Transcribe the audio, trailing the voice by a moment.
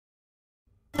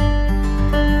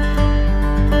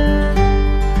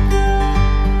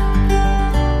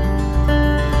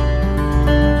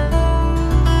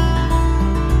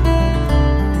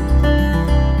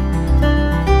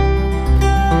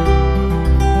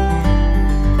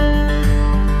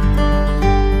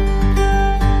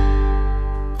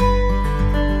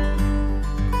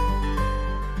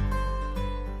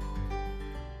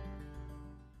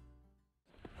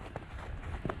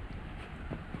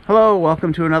Hello,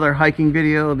 welcome to another hiking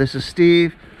video. This is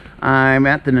Steve. I'm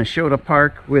at the Neshota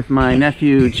Park with my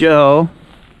nephew Joe.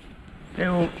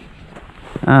 Hello.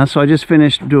 So I just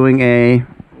finished doing a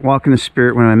Walk in the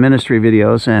Spirit, one of my ministry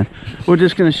videos, and we're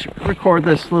just going to record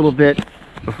this little bit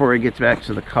before he gets back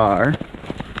to the car.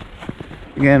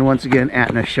 Once again at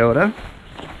Neshota.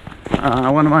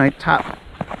 One of my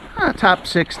top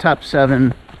 6, top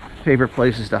 7 favorite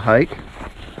places to hike.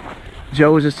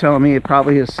 Joe was just telling me it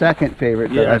probably his second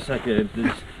favorite. Yeah,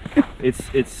 second.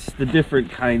 It's the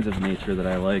different kinds of nature that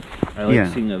I like. I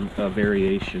like seeing a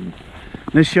variation.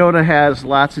 Neshota has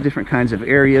lots of different kinds of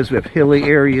areas. We have hilly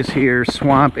areas here,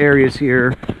 swamp areas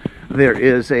here. There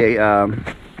is a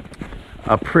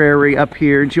prairie up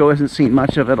here. Joe hasn't seen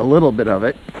much of it, a little bit of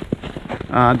it.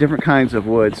 Different kinds of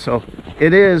woods. So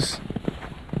it's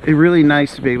really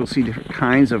nice to be able to see different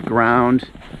kinds of ground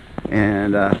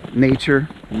and nature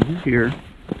here.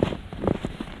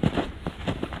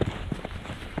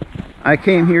 I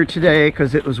came here today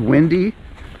because it was windy,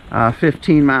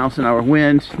 15 miles an hour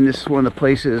wind, and this is one of the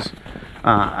places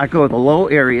I go to the low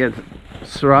area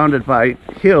surrounded by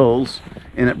hills,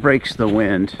 and it breaks the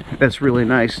wind. That's really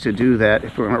nice to do that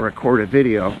if we're going to record a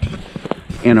video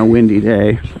in a windy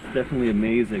day. It's definitely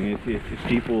amazing if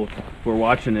people who are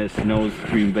watching this knows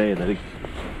Green Bay, that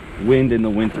wind in the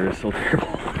winter is so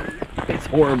terrible. It's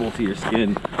horrible to your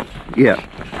skin. Yeah,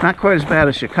 not quite as bad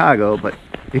as Chicago, but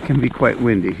it can be quite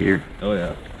windy here. Oh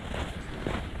yeah.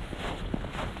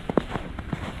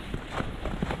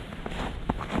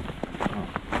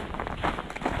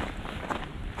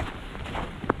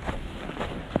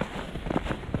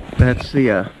 That's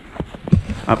the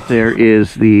up there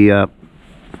is the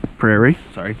prairie.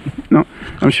 Sorry. No,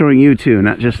 I'm showing you too,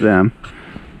 not just them.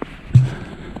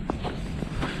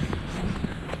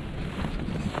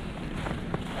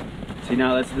 See,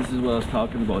 now this is what I was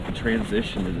talking about, the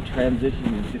transition. There's a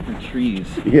transition in different trees.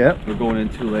 Yeah. We're going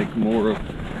into like more of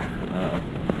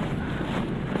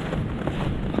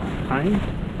pine?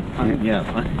 Yeah,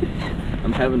 pine.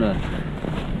 I'm having a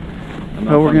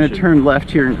Well, we're going to turn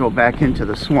left here and go back into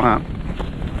the swamp.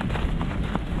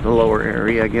 The lower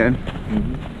area again.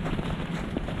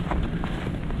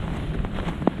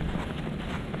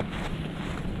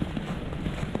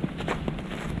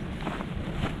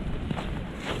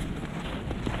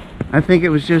 I think it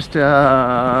was just,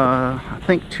 I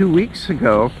think 2 weeks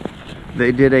ago,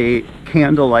 they did a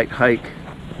candlelight hike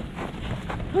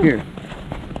here.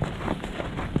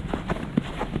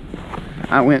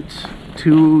 I went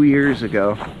 2 years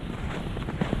ago.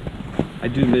 I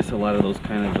do miss a lot of those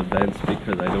kind of events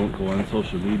because I don't go on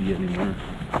social media anymore.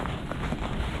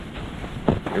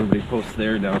 Everybody posts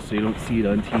there now, so you don't see it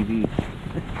on TV.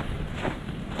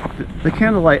 The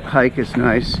candlelight hike is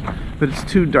nice, but it's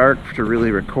too dark to really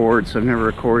record, so I've never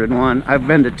recorded one. I've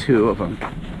been to 2 of them.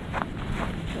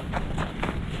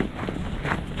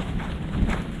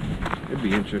 It'd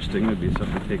be interesting. It'd be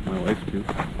something to take my wife to.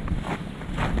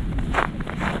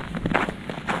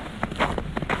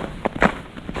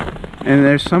 And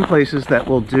there's some places that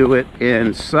will do it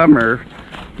in summer.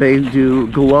 They do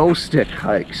glow stick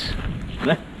hikes.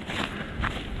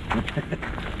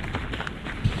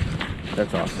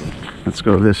 That's awesome. Let's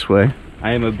go this way.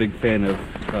 I am a big fan of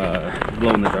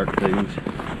glow-in-the-dark things.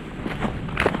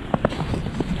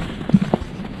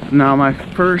 Now, my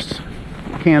first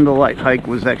candlelight hike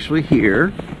was actually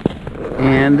here,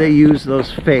 and they use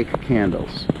those fake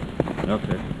candles.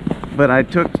 Okay. But I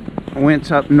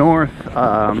went up north,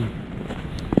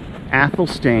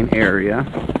 Athelstane area,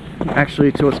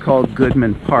 actually to what's called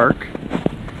Goodman Park,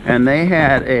 and they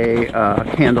had a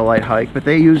candlelight hike, but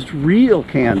they used real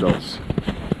candles.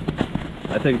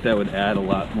 I think that would add a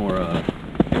lot more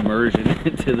immersion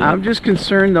into the... I'm just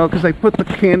concerned though, because they put the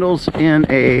candles in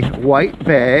a white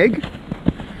bag,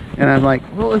 and I'm like,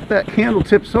 well, if that candle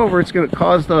tips over, it's going to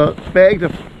cause the bag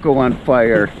to go on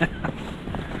fire.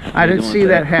 I didn't see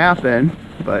that happen,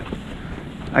 but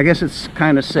I guess it's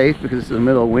kind of safe because it's the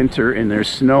middle of winter and there's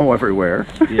snow everywhere.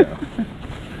 Yeah.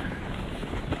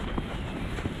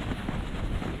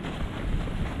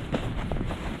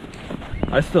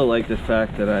 I still like the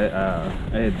fact that I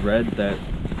had read that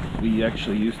we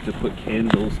actually used to put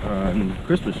candles on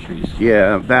Christmas trees.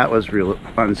 Yeah, that was real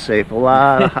unsafe. A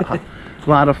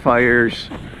lot of fires.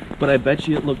 But I bet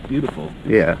you it looked beautiful.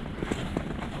 Yeah.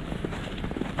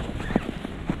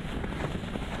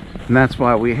 And that's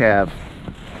why we have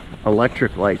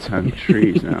electric lights on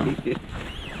trees now.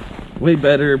 Way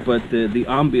better, but the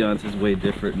ambiance is way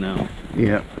different now.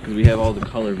 Yeah. Because we have all the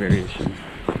color variation.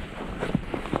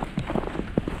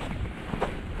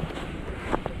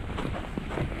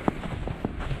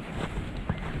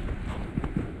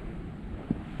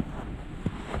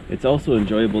 it's also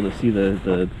enjoyable to see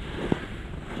the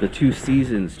two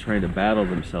seasons trying to battle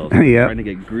themselves. Yep. Trying to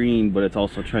get green, but it's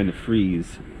also trying to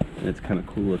freeze. And it's kind of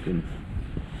cool looking.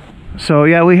 So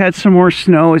yeah, we had some more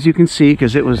snow, as you can see,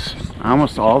 because it was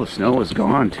almost all the snow was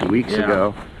gone 2 weeks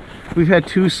ago. We've had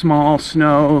 2 small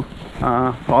snow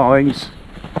fallings,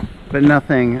 but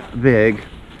nothing big.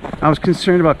 I was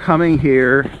concerned about coming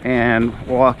here and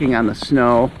walking on the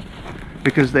snow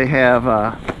because they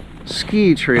have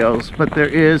ski trails, but there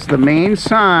is the main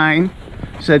sign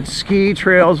said ski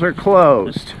trails are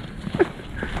closed.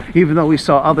 Even though we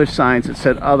saw other signs that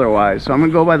said otherwise. So I'm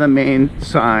gonna go by the main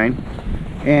sign,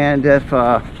 and if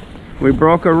we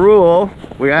broke a rule,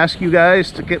 we ask you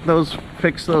guys to get those,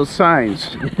 fix those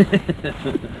signs.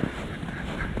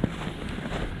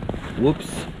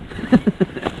 Whoops.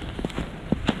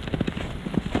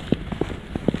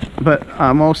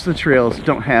 But most of the trails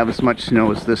don't have as much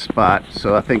snow as this spot,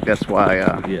 so I think that's why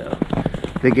Yeah.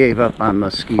 they gave up on the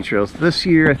ski trails. This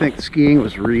year, I think skiing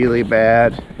was really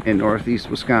bad in northeast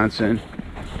Wisconsin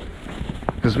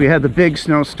because we had the big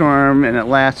snowstorm and it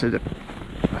lasted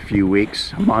a few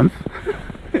weeks, a month,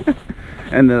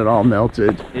 and then it all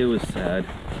melted. It was sad.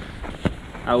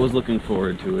 I was looking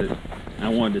forward to it. I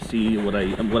wanted to see what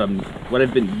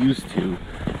I've been used to,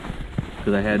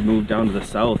 because I had moved down to the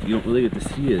south. You don't really get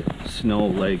to see it snow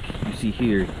like you see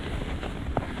here.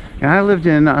 And I lived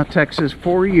in Texas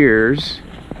 4 years,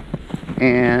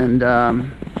 and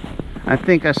I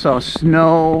think I saw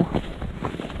snow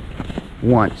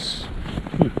once.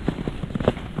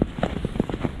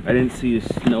 I didn't see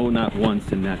snow not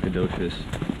once in Nacogdoches.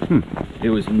 Hmm. It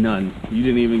was none. You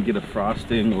didn't even get a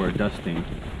frosting or a dusting.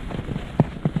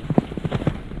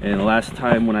 And the last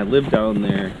time when I lived down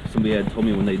there, somebody had told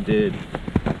me when they did,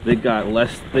 they got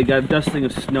a dusting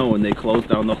of snow and they closed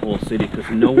down the whole city because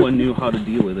no one knew how to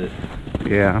deal with it.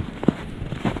 Yeah.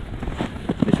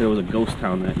 They said it was a ghost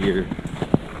town that year.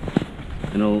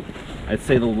 And I'd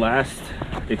say the last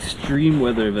extreme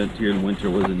weather event here in winter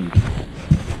was in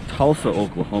Tulsa,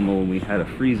 Oklahoma, when we had a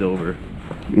freeze over.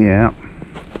 Yeah.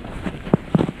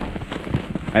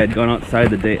 I had gone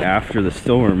outside the day after the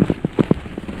storm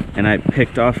and I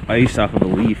picked off ice off of a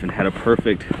leaf and had a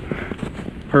perfect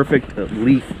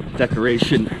leaf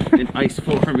decoration in ice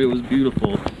form. It was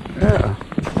beautiful. Yeah.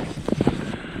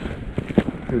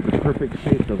 It was the perfect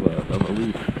shape of a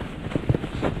leaf.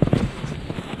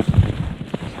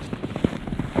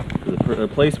 The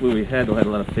place where we had a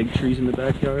lot of fig trees in the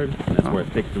backyard, and that's where I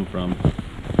picked them from.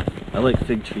 I like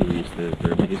fig tree leaves.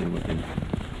 They're amazing looking.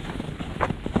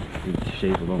 The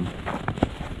shape of them.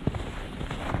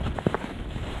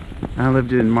 I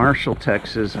lived in Marshall,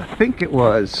 Texas. I think it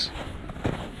was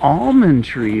almond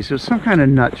trees. It was some kind of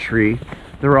nut tree.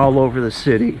 They're all over the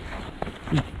city.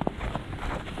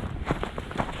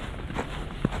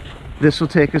 This will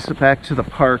take us back to the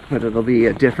park, but it'll be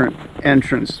a different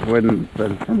entrance than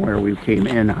from where we came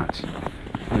in at.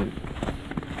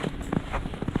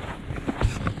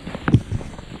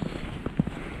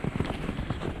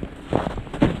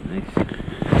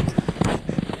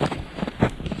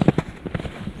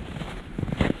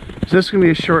 So this is going to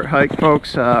be a short hike,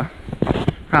 folks.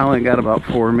 Probably got about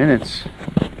 4 minutes.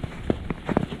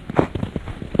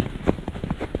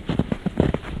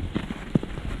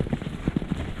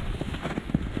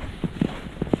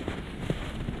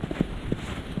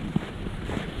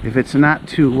 If it's not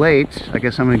too late, I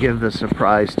guess I'm going to give the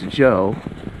surprise to Joe.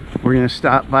 We're going to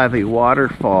stop by the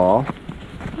waterfall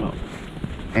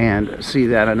and see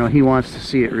that. I know he wants to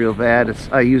see it real bad.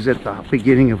 I use it at the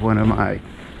beginning of one of my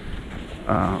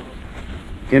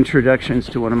introductions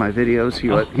to one of my videos.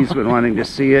 He's been wanting to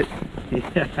see it.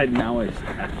 Yeah, now it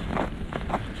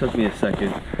took me a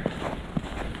second.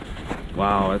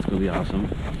 Wow, that's gonna be awesome.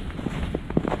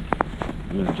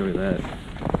 I'm gonna enjoy that.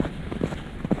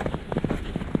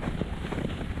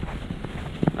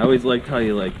 I always liked how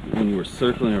you, like, when you were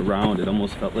circling around, it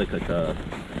almost felt like a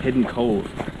hidden cove.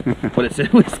 But it's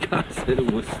in Wisconsin.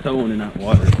 It was stone and not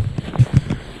water.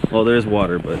 Well, there's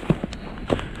water, but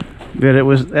it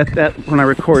was that when I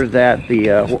recorded that,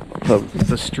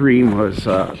 the stream was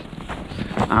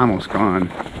almost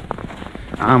gone,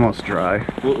 almost dry.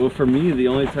 Well, for me, the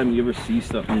only time you ever see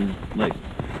something like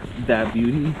that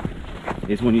beauty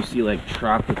is when you see like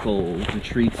tropical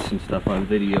retreats and stuff on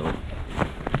video.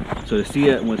 So to see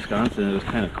it in Wisconsin, it was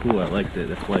kind of cool. I liked it.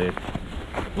 That's why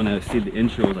when I see the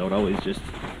intros, I would always just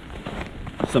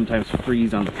sometimes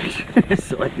freeze on the picture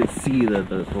so I could see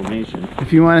the formation.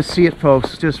 If you want to see it,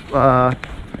 folks, just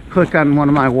click on one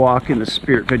of my Walk in the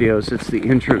Spirit videos. It's the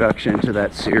introduction to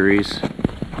that series.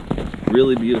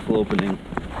 Really beautiful opening.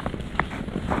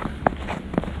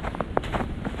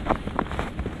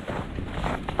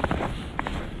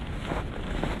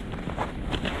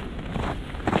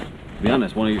 To be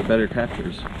honest, one of your better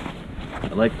captures. I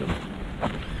like them.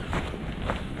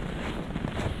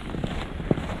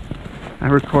 I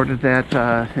recorded that,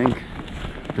 I think,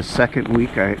 the second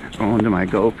week I owned my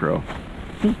GoPro.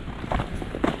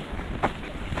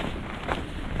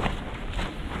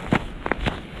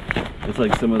 It's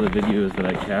like some of the videos that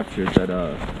I captured that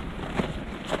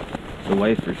the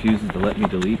wife refuses to let me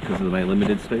delete because of my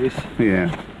limited space.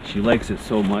 Yeah. She likes it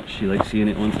so much, she likes seeing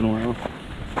it once in a while.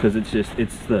 Because it's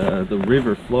the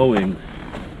river flowing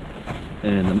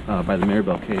and by the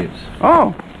Maribel caves.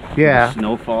 Oh, yeah. The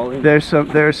snow falling. There's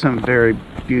some very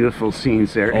beautiful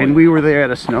scenes there, and yeah. we were there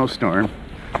at a snowstorm.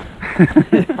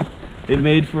 It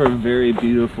made for a very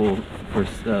beautiful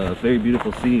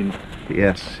scene.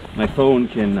 Yes. My phone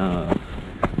can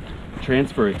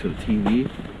transfer it to the TV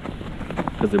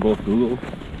because they're both Google.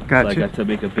 Gotcha. So I got to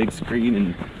make a big screen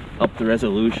and up the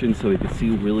resolution so we could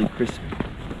see a really crisp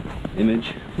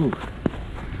image. Whew.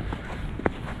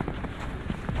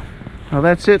 Well,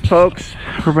 that's it, folks.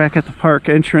 We're back at the park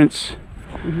entrance.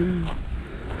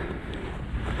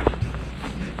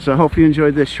 So I hope you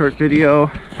enjoyed this short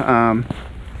video.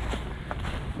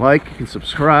 Like and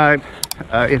subscribe.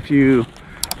 If you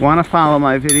want to follow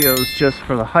my videos just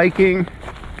for the hiking,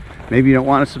 maybe you don't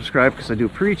want to subscribe because I do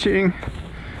preaching,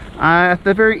 at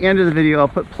the very end of the video I'll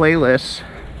put playlists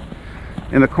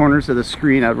in the corners of the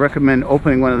screen. I'd recommend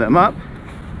opening one of them up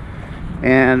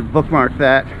and bookmark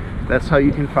that. That's how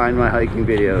you can find my hiking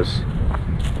videos.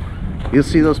 You'll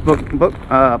see those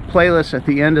playlists at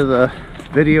the end of the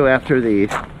video after the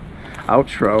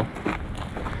outro,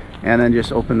 and then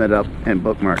just open that up and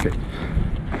bookmark it.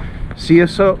 See you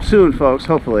so soon, folks,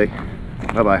 hopefully.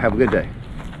 Bye bye. Have a good day.